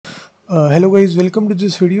Hello guys, welcome to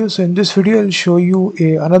this video. So in this video I'll show you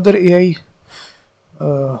another AI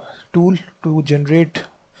tool to generate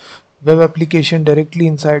web application directly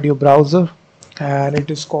inside your browser, and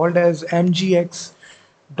it is called as MGX.DEV.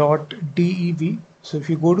 So if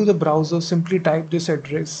you go to the browser, simply type this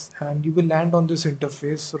address and you will land on this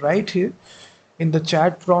interface. So right here in the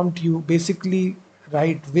chat prompt you basically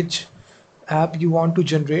write which app you want to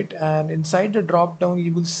generate, and inside the drop down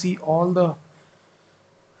you will see all the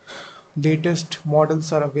latest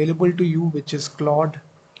models are available to you, which is Claude,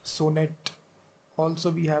 Sonnet.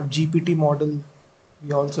 Also, we have GPT model.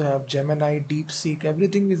 We also have Gemini, DeepSeek.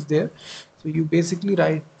 Everything is there. So you basically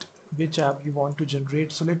write which app you want to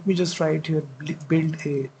generate. So let me just write here, build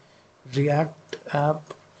a React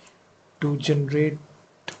app to generate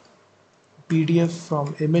PDF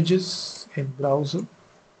from images in browser,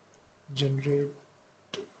 generate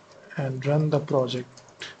and run the project.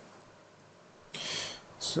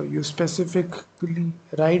 So you specifically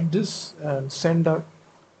write this and send out,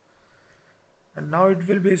 and now it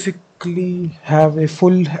will basically have a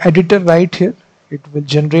full editor right here. It will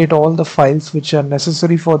generate all the files which are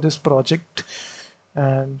necessary for this project,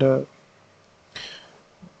 and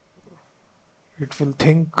it will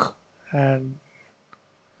think and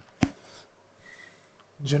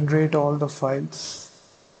generate all the files.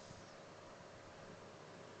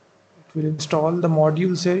 It will install the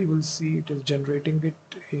modules here. You will see it is generating it.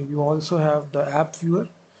 You also have the app viewer,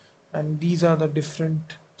 and these are the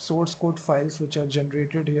different source code files which are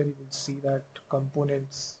generated here. You will see that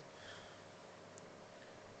components.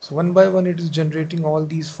 So one by one it is generating all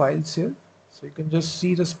these files here. So you can just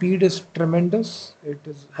see the speed is tremendous. It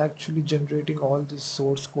is actually generating all this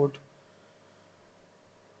source code.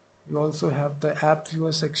 You also have the app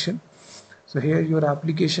viewer section. So here your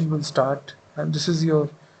application will start, and this is your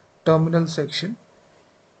terminal section.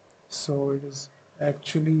 So it is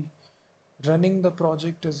actually running the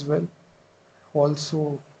project as well,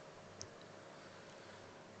 also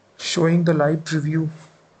showing the live preview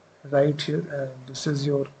right here, and this is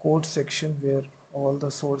your code section where all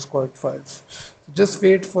the source code files. Just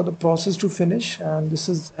wait for the process to finish, and this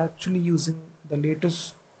is actually using the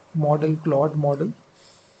latest model, Claude model.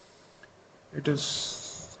 It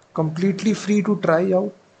is completely free to try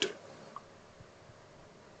out.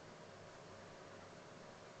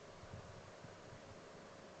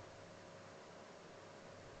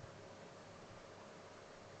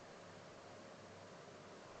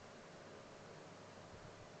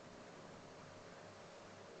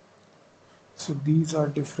 So these are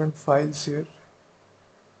different files here.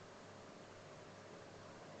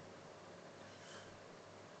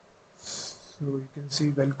 So you can see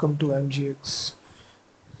welcome to MGX.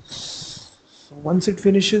 So once it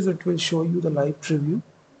finishes, it will show you the live preview.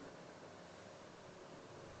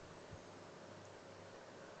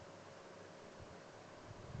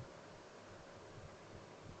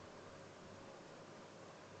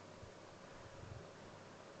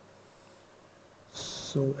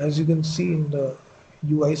 So as you can see in the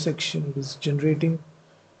UI section, it is generating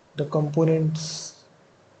the components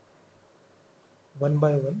one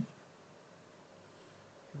by one.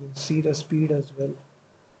 You can see the speed as well.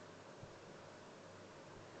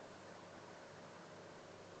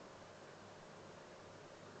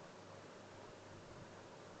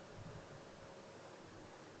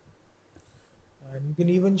 And you can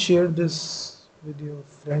even share this with your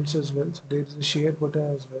friends as well. So there is a share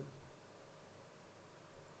button as well.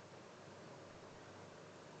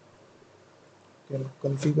 You can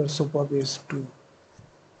configure Supabase too.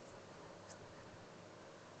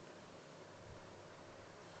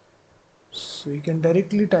 So you can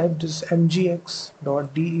directly type this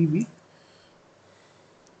mgx.dev.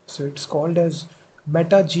 So it's called as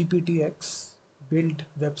MetaGPT build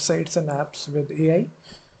websites and apps with AI.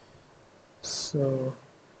 So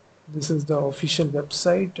this is the official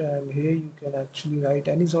website, and here you can actually write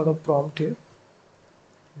any sort of prompt here.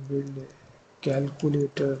 Build a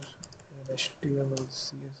calculator in HTML,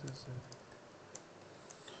 CSS,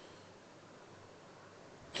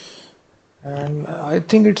 and I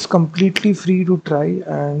think it's completely free to try,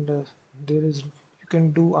 and there is you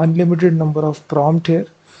can do unlimited number of prompt here.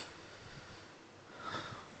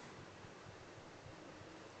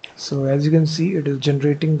 So as you can see, it is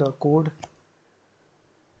generating the code.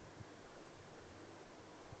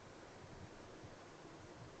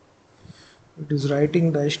 It is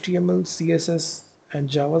writing the HTML, CSS and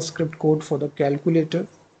JavaScript code for the calculator.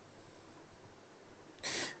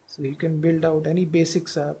 So you can build out any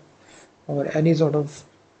basics app or any sort of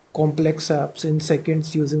complex apps in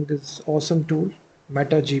seconds using this awesome tool,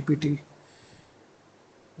 MetaGPT,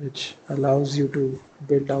 which allows you to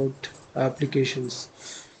build out applications.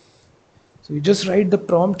 So you just write the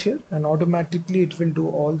prompt here and automatically it will do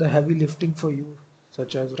all the heavy lifting for you,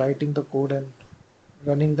 such as writing the code and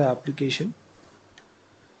running the application.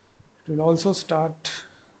 It will also start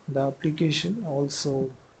the application,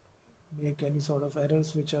 also make any sort of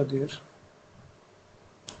errors which are there.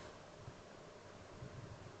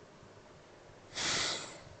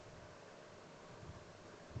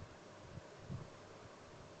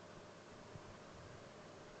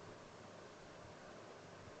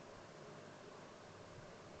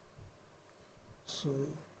 So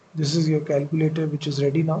this is your calculator which is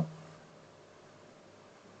ready now.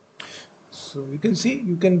 So you can see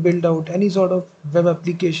you can build out any sort of web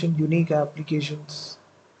application, unique applications.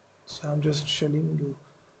 So I'm just showing you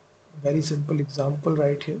a very simple example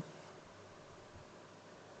right here.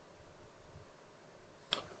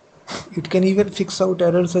 It can even fix out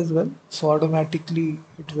errors as well. So automatically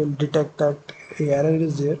it will detect that a error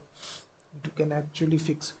is there. You can actually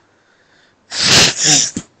fix.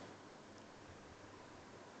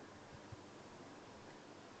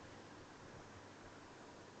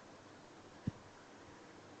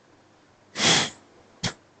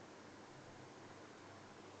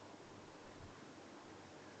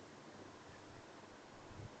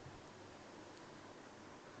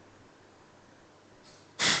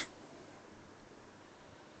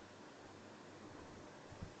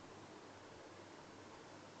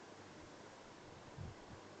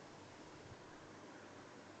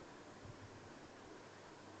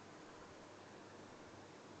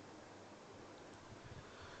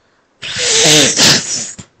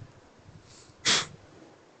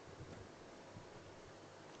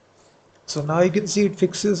 So now you can see it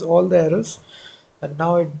fixes all the errors, and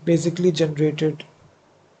now it basically generated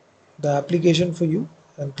the application for you.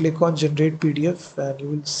 And click on generate PDF and you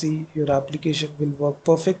will see your application will work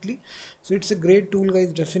perfectly. So it's a great tool,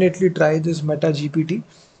 guys. Definitely try this MetaGPT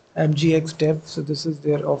MGX.DEV. So this is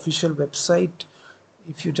their official website.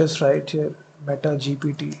 If you just write here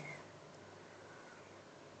MetaGPT,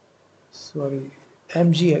 sorry,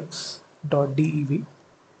 MGX.DEV,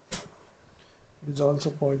 it is also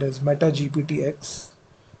called as MetaGPT-X,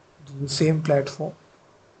 the same platform.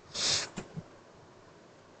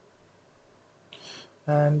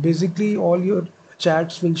 And basically all your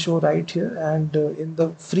chats will show right here, and in the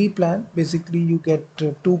free plan basically you get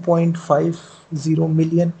 2.50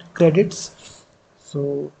 million credits.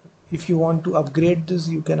 So if you want to upgrade this,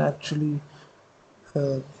 you can actually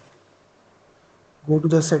uh, go to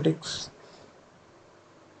the settings.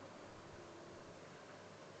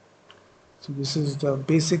 So this is the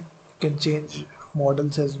basic. You can change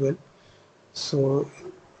models as well. So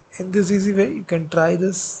in this easy way you can try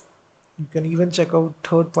this. You can even check out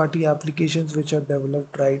third-party applications which are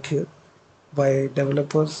developed right here by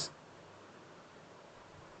developers.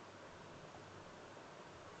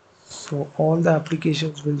 So all the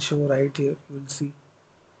applications will show right here. You will see.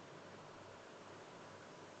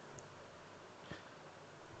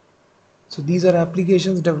 So these are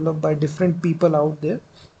applications developed by different people out there.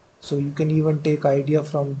 So you can even take idea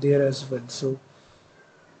from there as well. So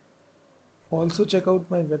also check out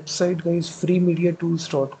my website, guys,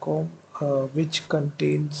 freemediatools.com, which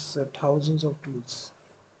contains thousands of tools.